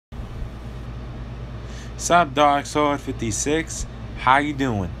Sup, darksword56? How you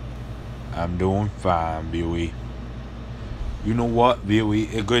doing? I'm doing fine, Billy. You know what,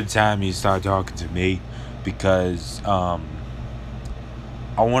 Billy? A good time you start talking to me because I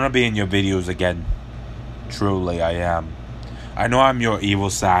want to be in your videos again. Truly, I am. I know I'm your evil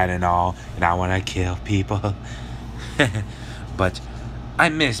side and all, and I want to kill people. But I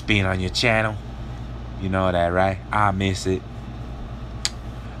miss being on your channel. You know that, right? I miss it.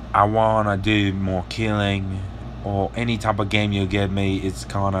 I want to do more killing or any type of game you give me. It's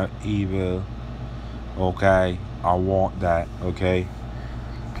kind of evil. Okay? I want that, okay?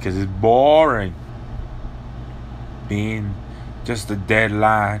 Because it's boring being just a dead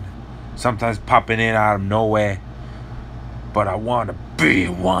line, sometimes popping in out of nowhere. But I want to be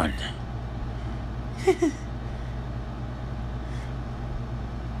one.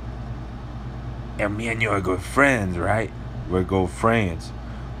 And me and you are good friends, right? We're good friends.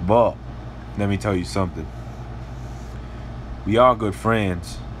 But let me tell you something. We are good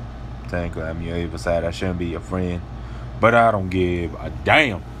friends. Technically, I'm your evil side. I shouldn't be your friend. But I don't give a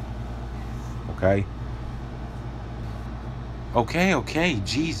damn. Okay? Okay,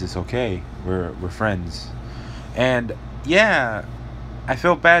 Jesus, okay. We're friends. And yeah, I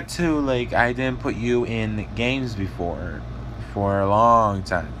feel bad too, like I didn't put you in games before for a long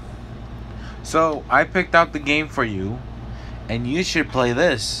time. So I picked out the game for you, and you should play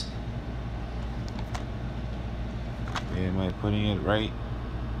this. Am I putting it right?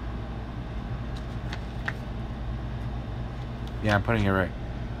 Yeah, I'm putting it right.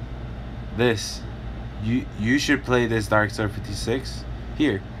 This. You should play this darksword56.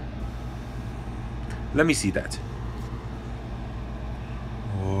 Here. Let me see that.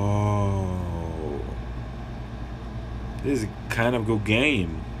 Oh. This is kind of good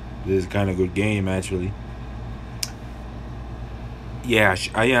game. This is kind of good game, actually. Yeah,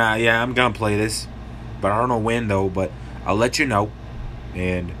 I'm gonna play this, but I don't know when though. But I'll let you know,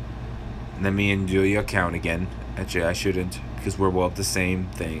 and let me enjoy your account again. Actually, I shouldn't because we're both the same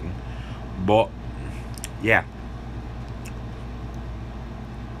thing. But yeah,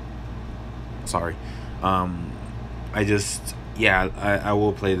 sorry. I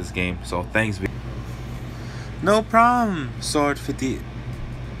will play this game. So thanks. No problem, Sword50.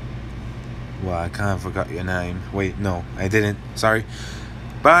 Well, I kind of forgot your name. Wait, no, I didn't. Sorry.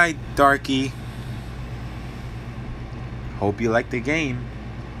 Bye, Darky. Hope you like the game.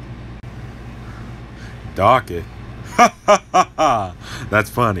 Darky. That's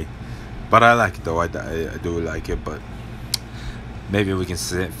funny. But I like it though. I do like it. But maybe we can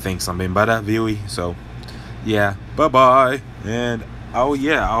think something better, Viewy. So, yeah. Bye-bye. And, oh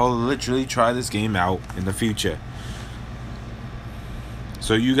yeah, I'll literally try this game out in the future.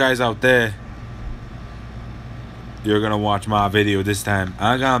 So you guys out there, you're gonna watch my video this time.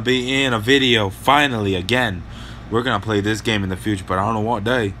 I'm gonna be in a video finally again. We're gonna play this game in the future, but I don't know what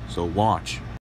day, so watch.